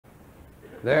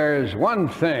There's one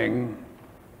thing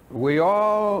we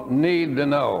all need to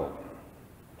know.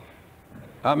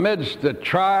 Amidst the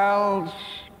trials,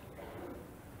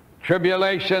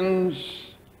 tribulations,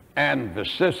 and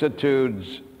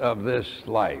vicissitudes of this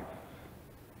life,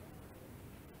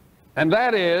 and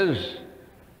that is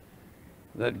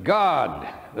that God,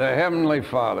 the Heavenly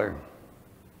Father,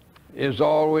 is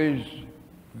always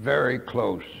very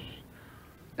close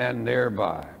and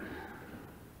nearby.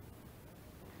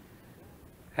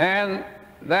 And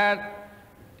that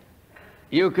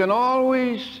you can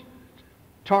always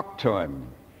talk to Him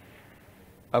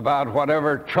about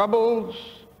whatever troubles,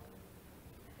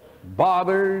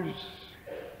 bothers,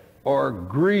 or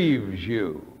grieves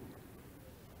you.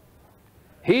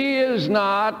 He is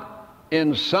not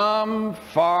in some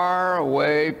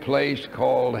far-away place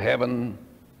called heaven.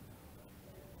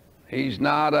 He's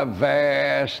not a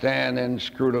vast and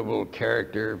inscrutable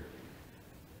character,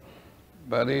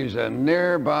 but He's a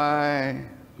nearby,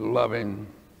 loving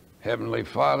Heavenly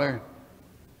Father,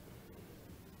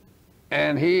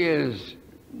 and He is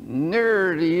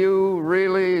nearer to you,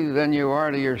 really, than you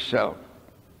are to yourself.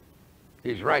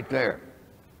 He's right there.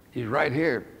 He's right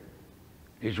here.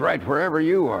 He's right wherever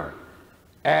you are,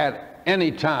 at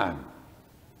any time.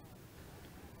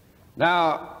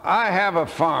 Now, I have a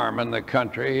farm in the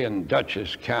country in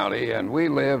Dutchess County, and we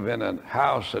live in a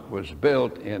house that was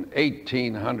built in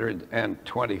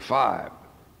 1825,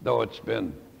 though it's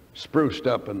been spruced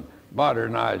up and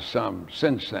modernized some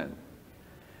since then.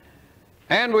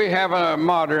 And we have a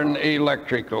modern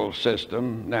electrical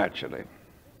system, naturally.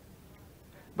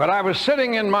 But I was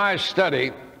sitting in my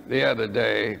study the other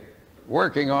day,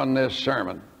 working on this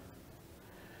sermon,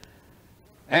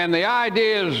 and the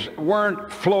ideas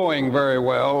weren't flowing very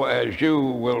well, as you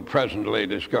will presently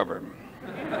discover.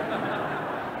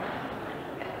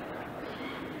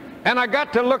 And I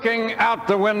got to looking out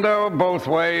the window both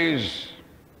ways,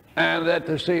 and at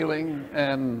the ceiling,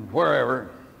 and wherever.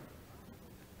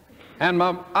 And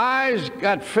my eyes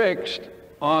got fixed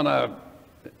on an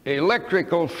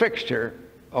electrical fixture,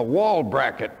 a wall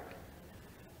bracket,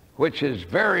 which is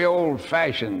very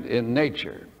old-fashioned in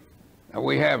nature. And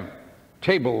we have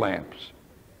table lamps.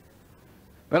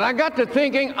 But I got to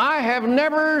thinking, I have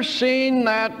never seen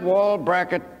that wall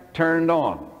bracket turned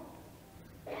on.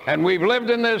 And we've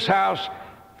lived in this house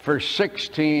for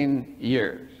 16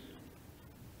 years.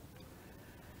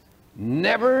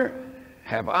 Never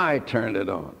have I turned it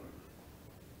on.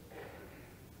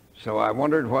 So I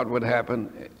wondered what would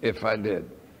happen if I did.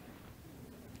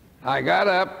 I got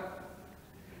up,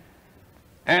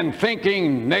 and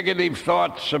thinking negative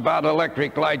thoughts about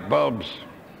electric light bulbs,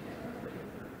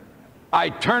 I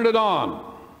turned it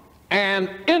on, and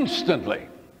instantly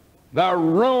the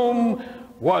room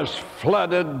was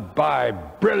flooded by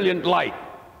brilliant light.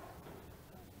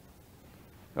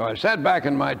 So I sat back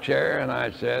in my chair and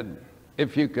I said,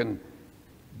 if you can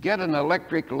get an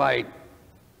electric light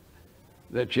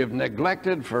that you've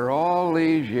neglected for all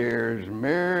these years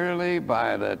merely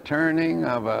by the turning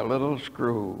of a little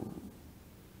screw,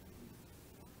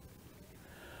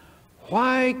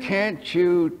 why can't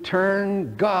you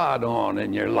turn God on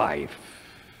in your life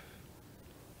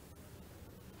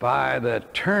by the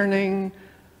turning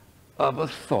of a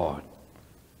thought?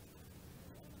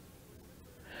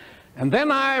 And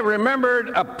then I remembered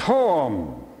a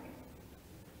poem.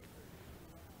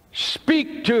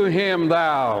 Speak to him,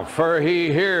 thou, for he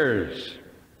hears,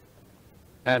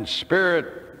 and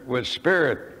spirit with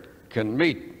spirit can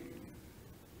meet.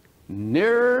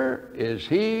 Nearer is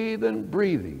he than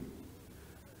breathing,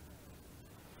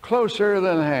 closer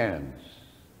than hands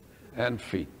and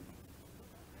feet.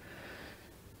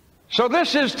 So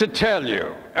this is to tell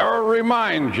you, or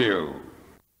remind you,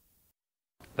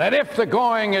 that if the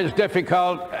going is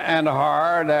difficult and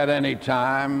hard at any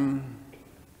time,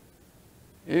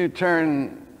 you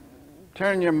turn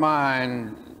your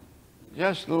mind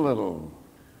just a little,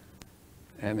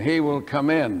 and he will come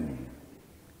in.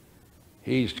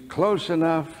 He's close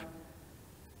enough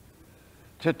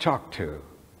to talk to.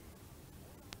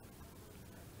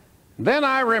 Then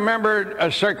I remembered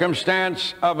a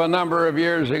circumstance of a number of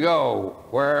years ago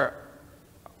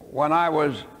when I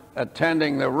was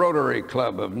attending the Rotary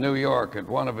Club of New York at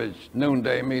one of its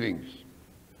noonday meetings,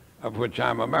 of which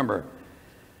I'm a member.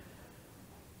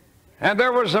 And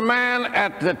there was a man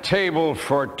at the table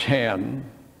for 10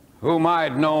 whom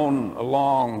I'd known a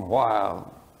long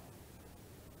while.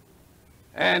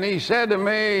 And he said to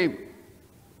me,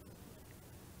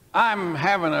 I'm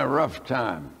having a rough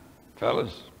time,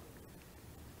 fellas.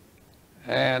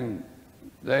 And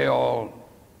they all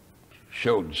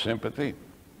showed sympathy.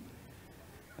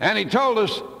 And he told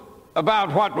us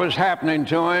about what was happening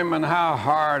to him and how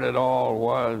hard it all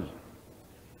was.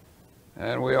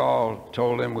 And we all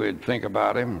told him we'd think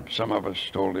about him. Some of us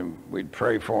told him we'd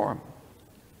pray for him.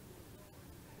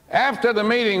 After the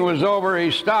meeting was over,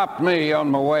 he stopped me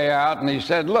on my way out and he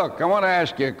said, "Look, I want to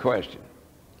ask you a question.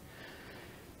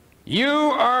 You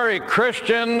are a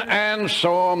Christian and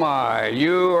so am I.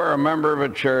 You are a member of a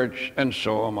church and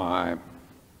so am I.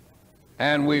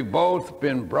 And we've both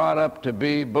been brought up to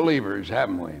be believers,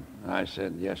 haven't we?" I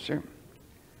said, "Yes, sir."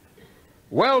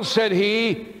 "Well," said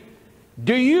he,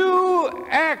 "do you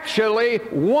actually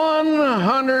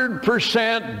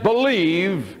 100%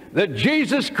 believe that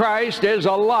Jesus Christ is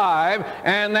alive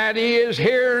and that he is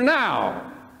here now?"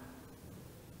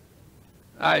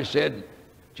 I said,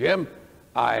 "Jim,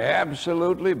 I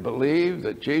absolutely believe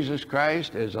that Jesus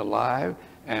Christ is alive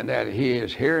and that he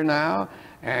is here now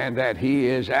and that he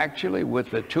is actually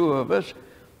with the two of us,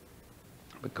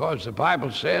 because the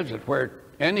Bible says that where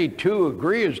any two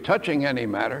agree as touching any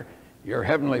matter, your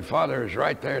heavenly Father is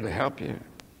right there to help you."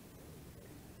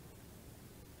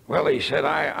 Well, he said,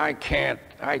 I can't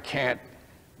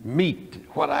meet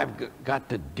what I've got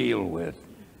to deal with.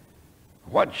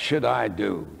 What should I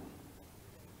do?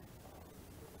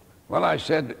 Well, I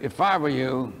said, if I were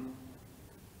you,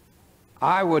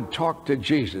 I would talk to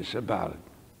Jesus about it.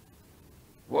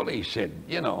 Well, he said,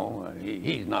 "You know,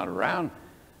 he's not around."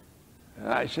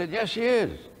 I said, "Yes, he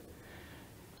is.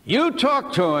 You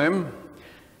talk to him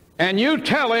and you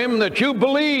tell him that you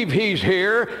believe he's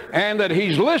here and that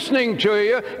he's listening to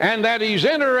you and that he's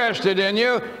interested in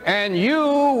you, and you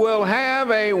will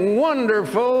have a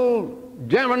wonderful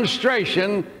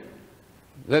demonstration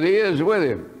that he is with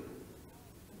you."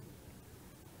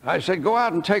 I said, "Go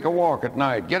out and take a walk at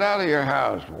night. Get out of your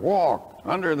house. Walk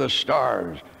under the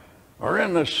stars or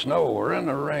in the snow or in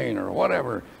the rain or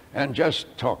whatever, and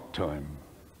just talk to him."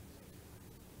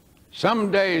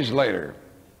 Some days later,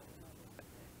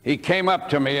 he came up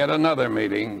to me at another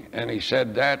meeting and he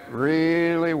said, "That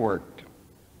really worked."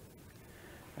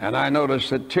 And I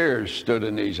noticed that tears stood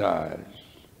in his eyes.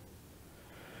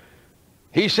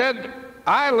 He said,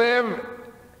 "I live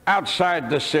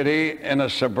outside the city in a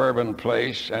suburban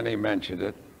place," and he mentioned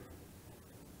it.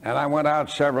 "And I went out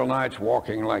several nights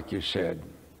walking like you said.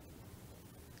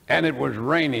 And it was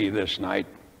rainy this night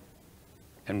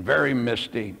and very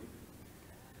misty.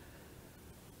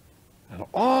 And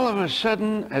all of a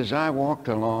sudden, as I walked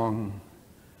along,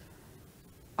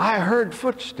 I heard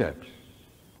footsteps.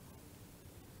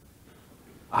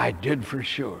 I did for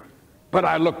sure. But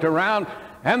I looked around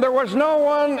and there was no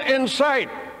one in sight.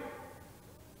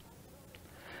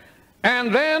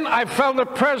 And then I felt a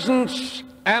presence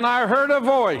and I heard a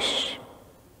voice."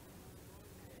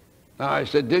 Now I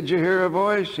said, "Did you hear a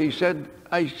voice?" He said,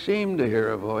 "I seemed to hear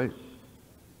a voice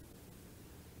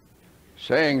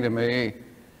saying to me,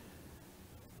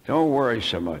 'Don't worry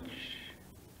so much.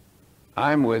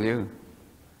 I'm with you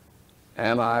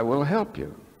and I will help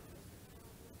you.'"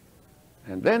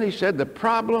 And then he said, "The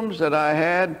problems that I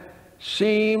had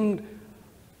seemed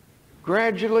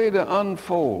gradually to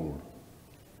unfold.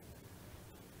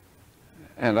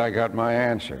 And I got my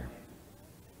answer."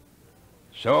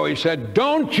 So he said,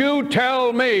 "Don't you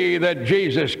tell me that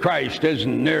Jesus Christ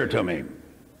isn't near to me."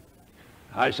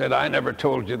 I said, "I never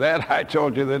told you that. I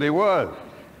told you that he was."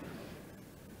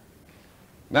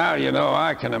 Now, you know,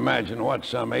 I can imagine what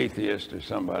some atheist or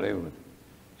somebody would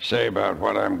say about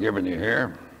what I'm giving you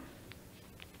here.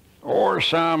 Or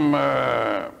some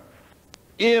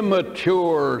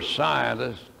immature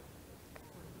scientist.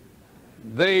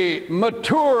 The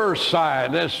mature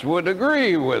scientists would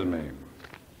agree with me.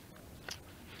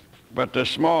 But the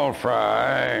small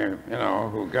fry, you know,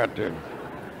 who got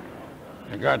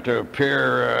to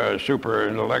appear super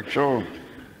intellectual.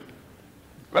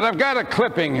 But I've got a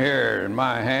clipping here in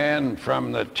my hand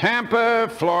from the Tampa,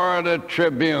 Florida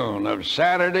Tribune of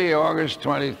Saturday, August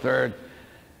 23rd,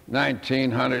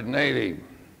 1980.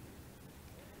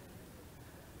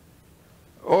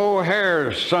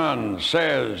 O'Hare's son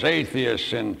says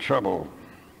atheists in trouble.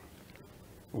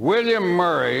 William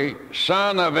Murray,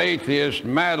 son of atheist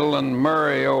Madeline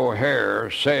Murray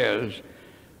O'Hare, says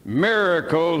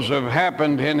miracles have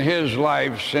happened in his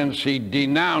life since he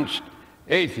denounced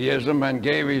atheism and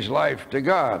gave his life to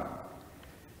God.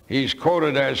 He's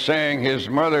quoted as saying his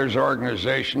mother's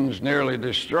organizations nearly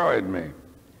destroyed me.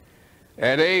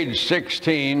 At age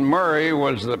 16, Murray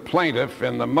was the plaintiff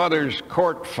in the mother's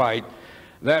court fight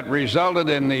that resulted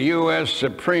in the U.S.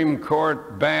 Supreme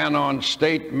Court ban on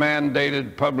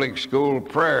state-mandated public school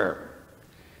prayer.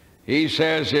 He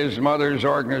says his mother's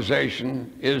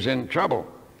organization is in trouble.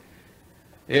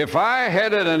 If I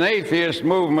headed an atheist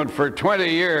movement for 20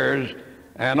 years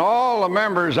And all the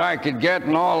members I could get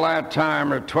in all that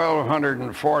time, or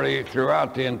 1,240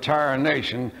 throughout the entire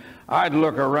nation, I'd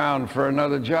look around for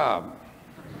another job.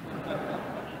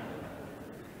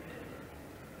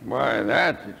 Why,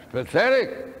 that's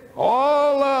pathetic.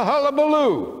 All the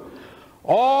hullabaloo,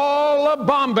 all the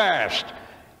bombast,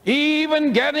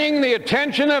 even getting the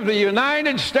attention of the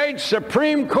United States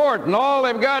Supreme Court, and all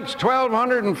they've got is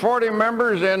 1,240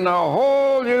 members in the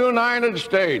whole United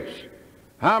States.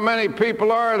 How many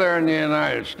people are there in the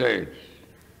United States?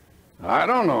 I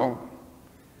don't know.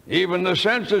 Even the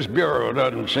Census Bureau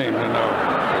doesn't seem to know.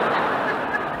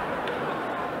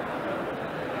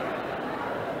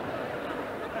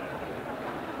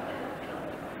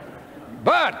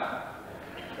 But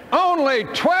only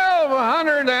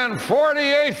 1,240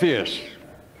 atheists.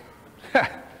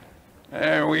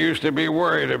 And we used to be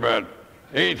worried about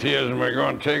atheism was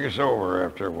going to take us over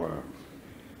after a while.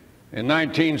 In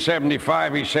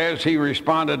 1975, he says, he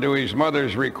responded to his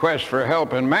mother's request for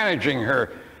help in managing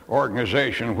her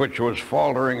organization, which was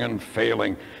faltering and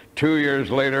failing. 2 years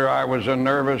later, I was a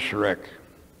nervous wreck.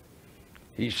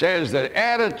 He says the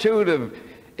attitude of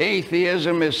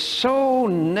atheism is so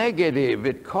negative,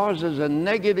 it causes a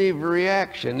negative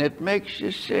reaction. It makes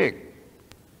you sick.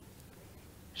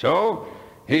 So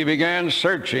he began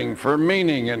searching for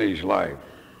meaning in his life,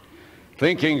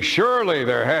 thinking surely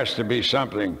there has to be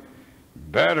something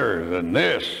better than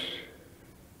this.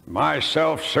 My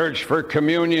self-search for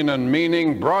communion and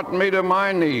meaning brought me to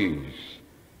my knees.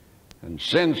 And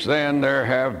since then, there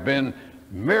have been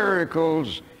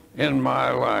miracles in my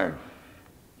life.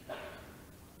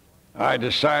 I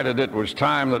decided it was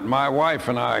time that my wife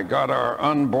and I got our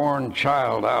unborn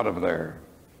child out of there.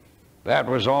 That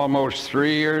was almost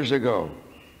 3 years ago.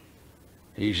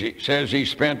 He says he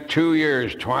spent 2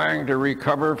 years trying to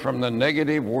recover from the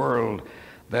negative world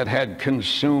that had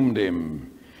consumed him.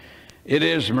 It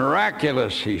is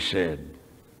miraculous, he said,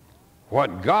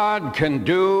 what God can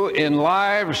do in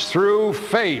lives through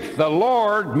faith. The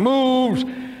Lord moves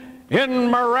in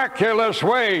miraculous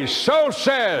ways. So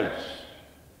says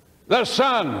the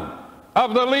son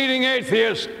of the leading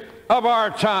atheist of our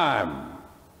time.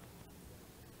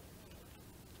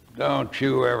 Don't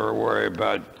you ever worry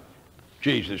about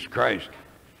Jesus Christ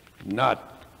not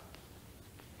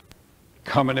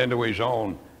coming into his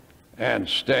own and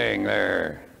staying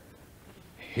there.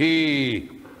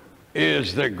 He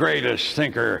is the greatest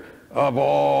thinker of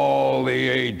all the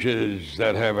ages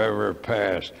that have ever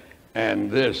passed, and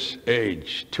this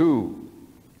age too.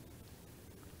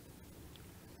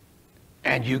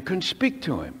 And you can speak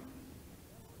to him.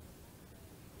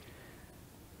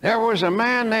 There was a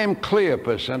man named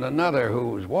Cleopas and another who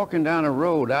was walking down a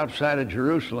road outside of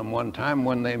Jerusalem one time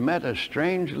when they met a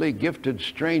strangely gifted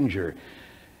stranger.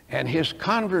 And his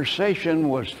conversation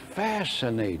was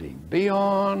fascinating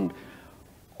beyond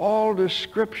all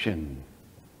description.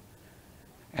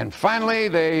 And finally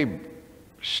they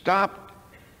stopped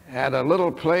at a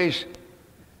little place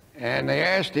and they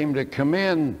asked him to come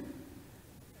in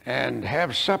and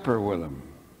have supper with them.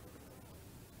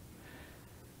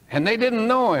 And they didn't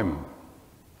know him,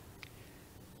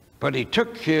 but he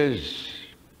took his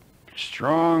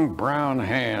strong brown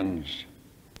hands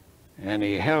and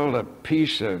he held a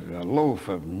loaf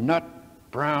of nut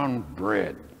brown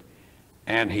bread,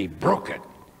 and he broke it.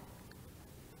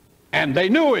 And they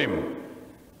knew him,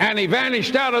 and he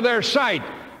vanished out of their sight.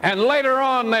 And later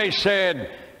on they said,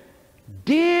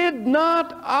 did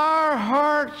not our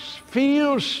hearts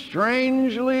feel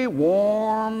strangely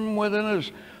warm within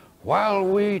us while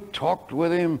we talked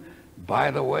with him by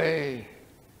the way?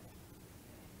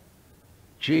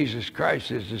 Jesus Christ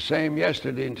is the same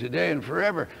yesterday and today and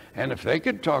forever. And if they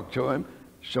could talk to him,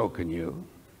 so can you.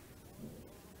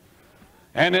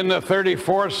 And in the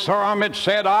 34th Psalm it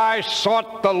said, I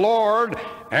sought the Lord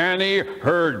and he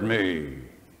heard me.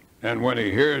 And when he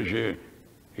hears you,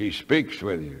 he speaks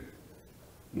with you.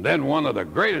 And then one of the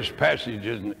greatest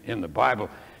passages in the Bible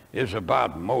is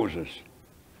about Moses.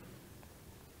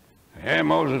 And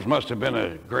Moses must have been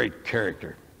a great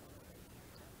character.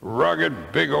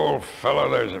 Rugged, big old fellow.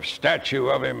 There's a statue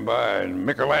of him by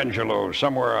Michelangelo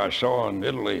somewhere I saw in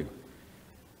Italy.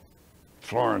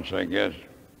 Florence, I guess.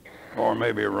 Or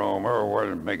maybe Rome, or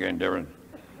where it make any difference.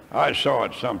 I saw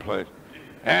it someplace.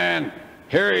 And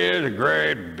here he is, a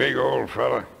great, big old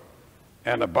fellow.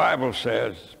 And the Bible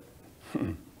says,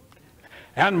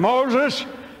 and Moses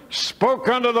spoke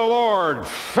unto the Lord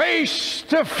face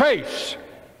to face,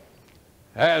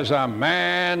 as a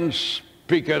man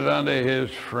speaketh unto his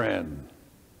friend.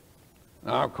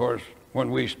 Now, of course,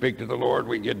 when we speak to the Lord,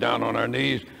 we get down on our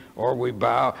knees, or we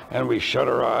bow and we shut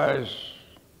our eyes.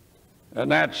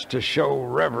 And that's to show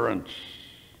reverence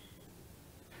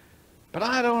But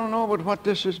I don't know but what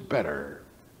this is better,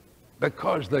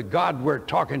 because the God we're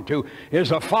talking to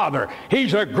is a father.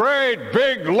 He's a great,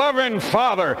 big, loving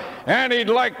father, and he'd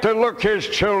like to look his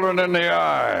children in the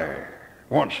eye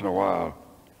once in a while,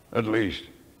 at least.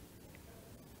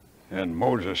 And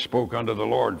Moses spoke unto the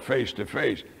Lord face to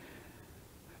face,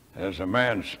 as a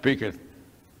man speaketh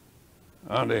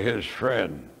unto his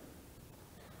friend.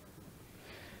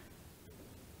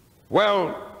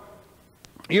 Well,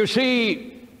 you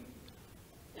see,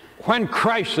 when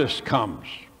crisis comes,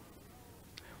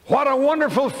 what a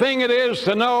wonderful thing it is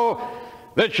to know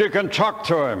that you can talk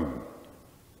to him.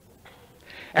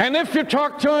 And if you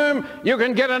talk to him, you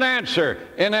can get an answer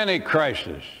in any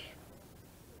crisis.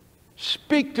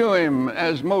 Speak to him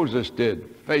as Moses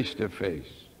did, face to face.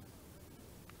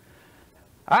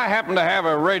 I happen to have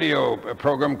a radio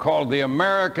program called The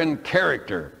American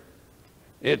Character.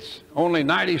 It's only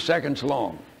 90 seconds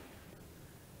long.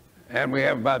 And we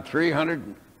have about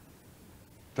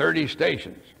 330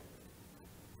 stations.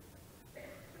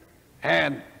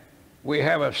 And we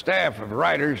have a staff of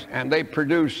writers, and they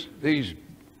produce these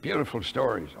beautiful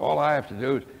stories. All I have to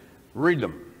do is read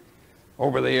them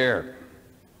over the air.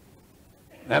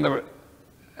 And they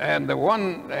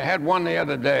had one the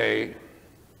other day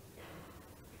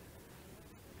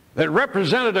that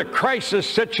represented a crisis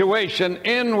situation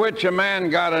in which a man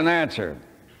got an answer.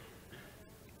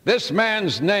 This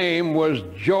man's name was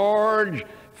George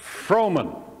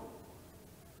Froman.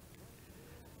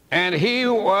 And he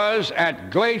was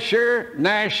at Glacier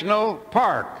National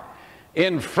Park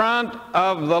in front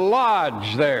of the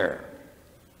lodge there.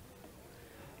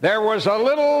 There was a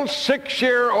little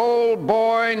 6-year-old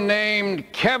boy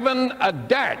named Kevin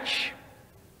Adatch.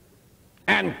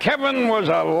 And Kevin was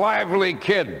a lively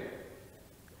kid.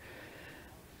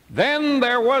 Then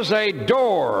there was a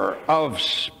door of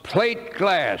plate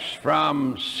glass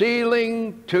from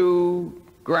ceiling to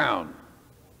ground.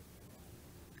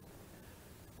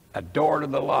 A door to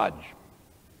the lodge.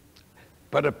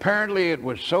 But apparently it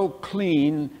was so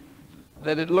clean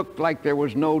that it looked like there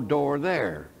was no door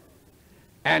there.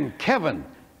 And Kevin,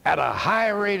 at a high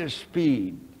rate of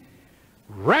speed,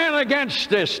 ran against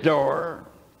this door,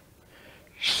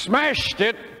 smashed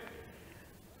it,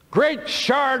 great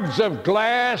shards of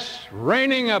glass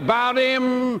raining about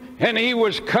him, and he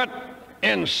was cut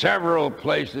in several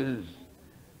places,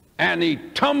 and he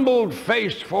tumbled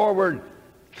face forward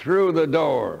through the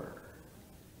door.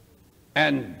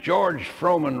 And George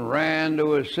Froman ran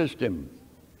to assist him,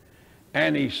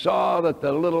 and he saw that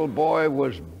the little boy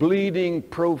was bleeding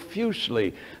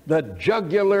profusely. The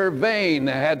jugular vein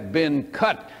had been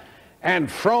cut, and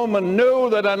Froman knew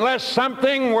that unless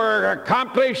something were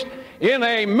accomplished in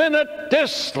a minute,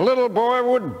 this little boy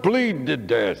would bleed to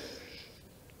death.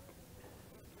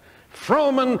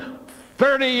 Froman,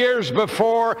 30 years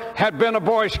before, had been a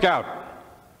Boy Scout.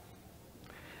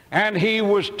 And he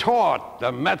was taught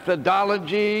the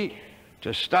methodology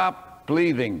to stop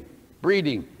bleeding,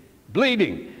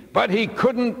 but he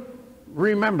couldn't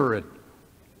remember it.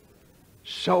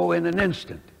 So in an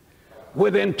instant,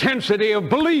 with intensity of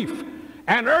belief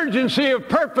and urgency of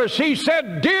purpose, he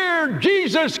said, "Dear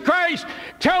Jesus Christ,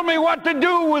 tell me what to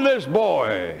do with this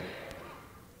boy."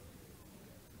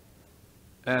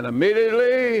 And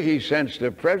immediately he sensed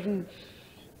a presence,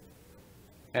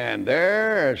 and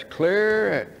there, as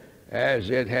clear as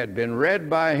it had been read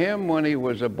by him when he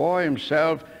was a boy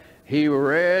himself, he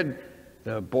read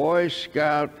the Boy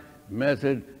Scout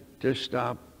method to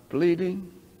stop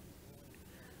bleeding.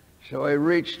 So he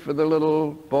reached for the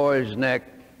little boy's neck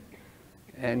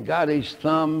and got his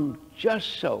thumb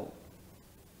just so,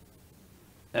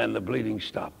 and the bleeding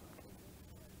stopped.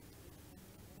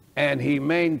 And he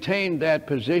maintained that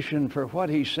position for what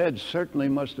he said certainly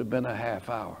must have been a half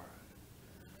hour,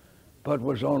 but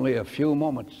was only a few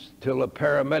moments till the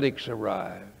paramedics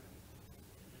arrived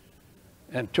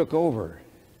and took over.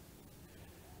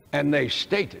 And they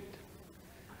stated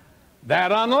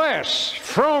that unless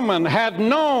Froman had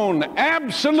known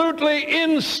absolutely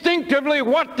instinctively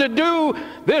what to do,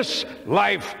 this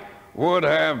life would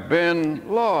have been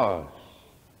lost.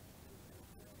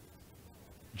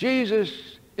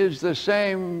 Jesus is the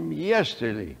same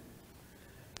yesterday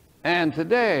and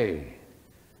today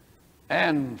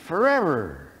and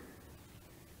forever.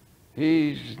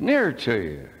 He's near to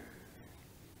you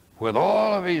with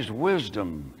all of his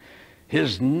wisdom,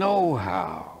 his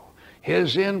know-how,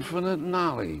 his infinite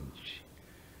knowledge,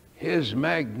 his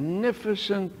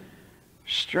magnificent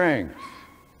strength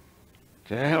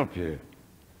to help you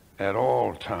at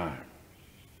all times.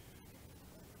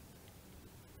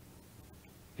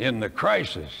 In the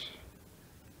crisis,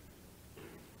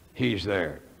 he's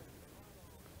there.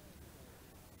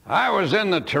 I was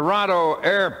in the Toronto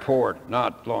airport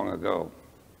not long ago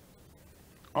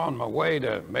on my way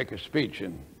to make a speech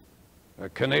in a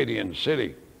Canadian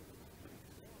city.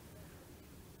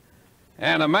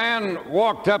 And a man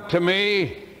walked up to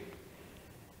me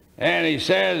and he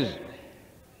says,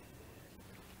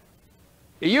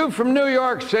 "Are you from New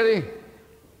York City?"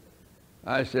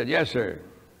 I said, "Yes, sir."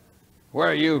 "Where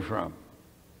are you from?"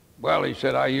 "Well," he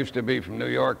said, "I used to be from New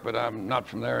York, but I'm not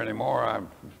from there anymore. I'm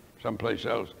someplace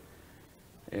else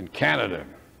in Canada."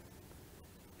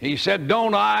 He said,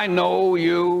 "Don't I know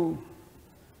you?"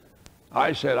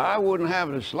 I said, "I wouldn't have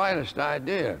the slightest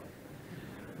idea.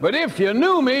 But if you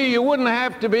knew me, you wouldn't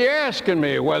have to be asking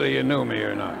me whether you knew me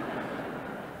or not."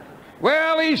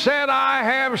 "Well," he said, "I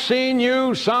have seen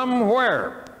you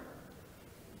somewhere."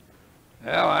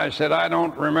 Well, I said, "I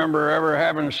don't remember ever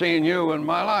having seen you in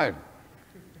my life."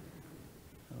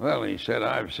 "Well," he said,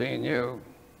 "I've seen you."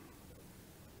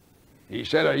 He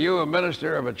said, "Are you a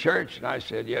minister of a church?" And I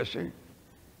said, "Yes, sir."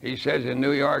 He says, "In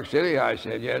New York City?" I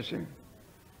said, "Yes, sir."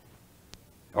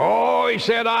 "Oh," he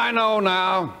said, "I know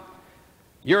now.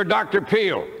 You're Dr.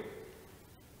 Peale."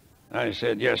 I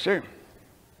said, "Yes, sir."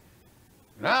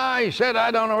 "No," he said,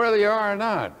 "I don't know whether you are or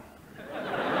not."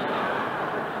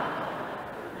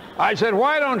 I said,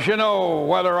 "Why don't you know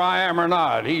whether I am or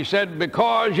not?" He said,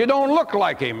 "Because you don't look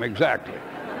like him exactly."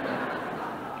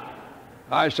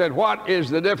 I said, "What is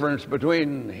the difference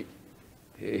between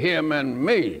him and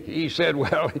me?" He said,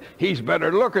 "Well, he's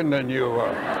better looking than you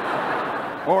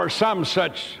are." Or some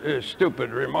such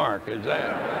stupid remark as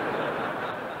that.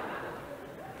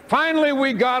 Finally,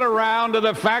 we got around to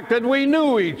the fact that we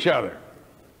knew each other.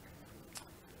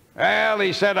 "Well,"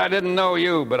 he said, "I didn't know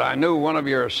you, but I knew one of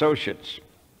your associates."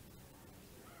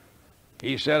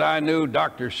 He said, "I knew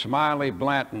Dr. Smiley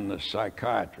Blanton, the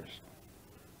psychiatrist."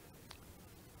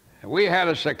 And we had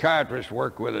a psychiatrist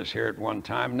work with us here at one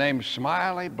time named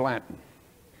Smiley Blanton.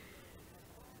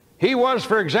 He was,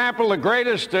 for example, the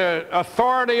greatest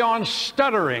authority on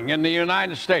stuttering in the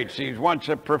United States. He was once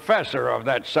a professor of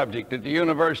that subject at the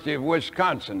University of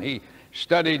Wisconsin. He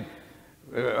studied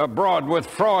abroad with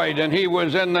Freud, and he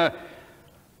was in the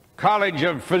College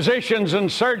of Physicians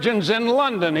and Surgeons in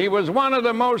London. He was one of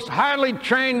the most highly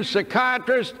trained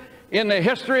psychiatrists in the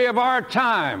history of our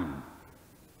time.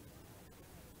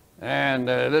 And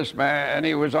this man,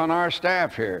 he was on our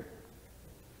staff here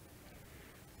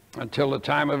until the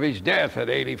time of his death at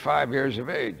 85 years of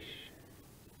age.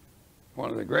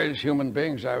 One of the greatest human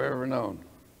beings I've ever known.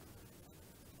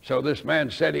 So this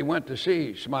man said he went to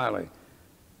see Smiley.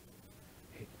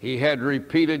 He had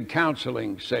repeated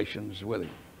counseling sessions with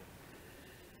him.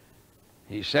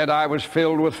 He said, "I was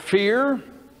filled with fear.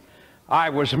 I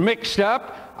was mixed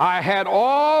up. I had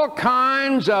all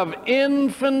kinds of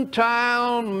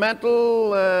infantile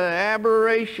mental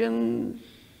aberrations.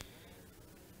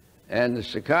 And the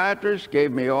psychiatrist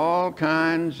gave me all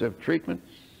kinds of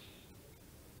treatments,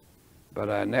 but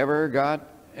I never got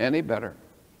any better."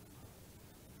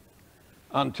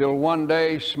 Until one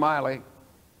day, Smiley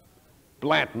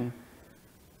Blanton,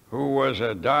 who was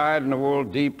a dyed-in-the-wool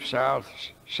deep South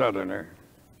Southerner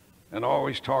and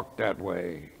always talked that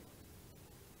way,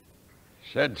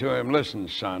 said to him, "Listen,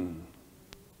 son,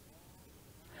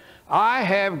 I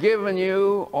have given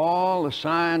you all the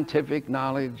scientific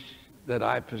knowledge that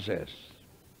I possess,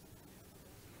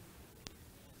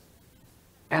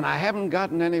 and I haven't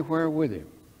gotten anywhere with him.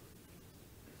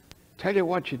 Tell you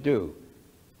what you do.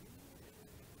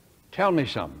 Tell me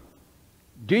something.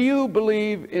 Do you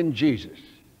believe in Jesus?"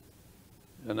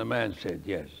 And the man said,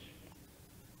 "Yes."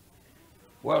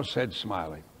 "Well," said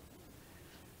Smiley,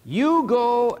 "you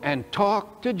go and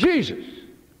talk to Jesus,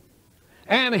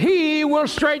 and he will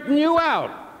straighten you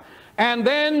out. And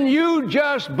then you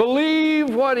just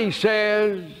believe what he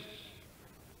says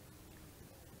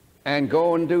and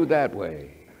go and do that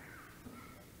way.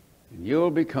 And you'll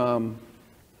become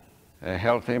a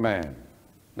healthy man."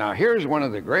 Now, here's one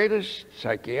of the greatest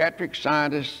psychiatric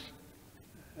scientists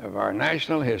of our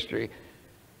national history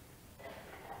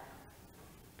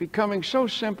becoming so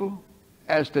simple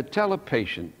as to tell a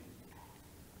patient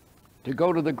to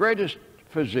go to the greatest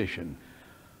physician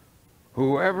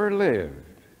who ever lived,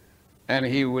 and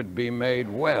he would be made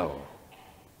well.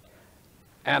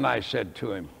 And I said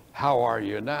to him, "How are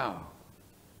you now?"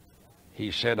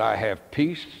 He said, "I have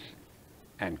peace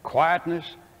and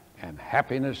quietness and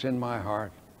happiness in my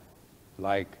heart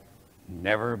like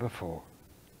never before."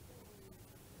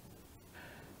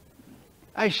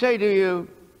 I say to you,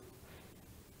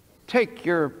 take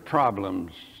your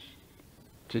problems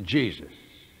to Jesus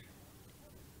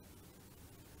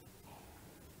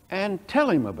and tell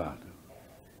him about them.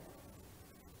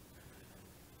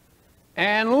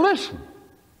 and listen.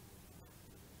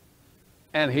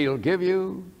 And he'll give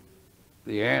you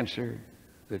the answer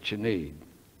that you need.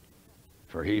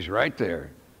 For he's right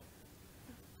there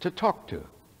to talk to.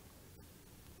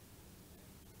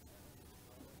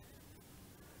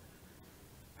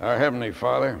 Our Heavenly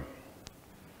Father,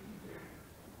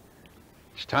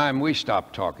 it's time we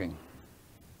stopped talking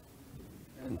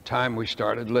and time we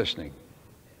started listening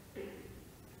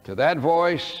to that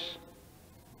voice,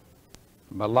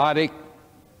 melodic,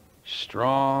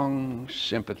 strong,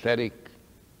 sympathetic,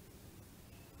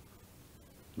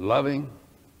 loving,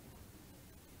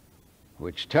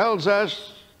 which tells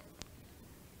us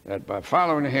that by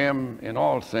following him in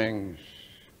all things,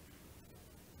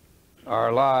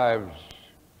 our lives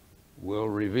will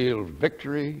reveal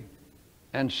victory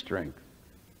and strength.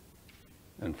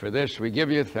 And for this we give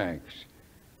you thanks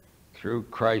through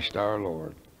Christ our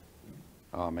Lord.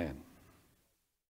 Amen.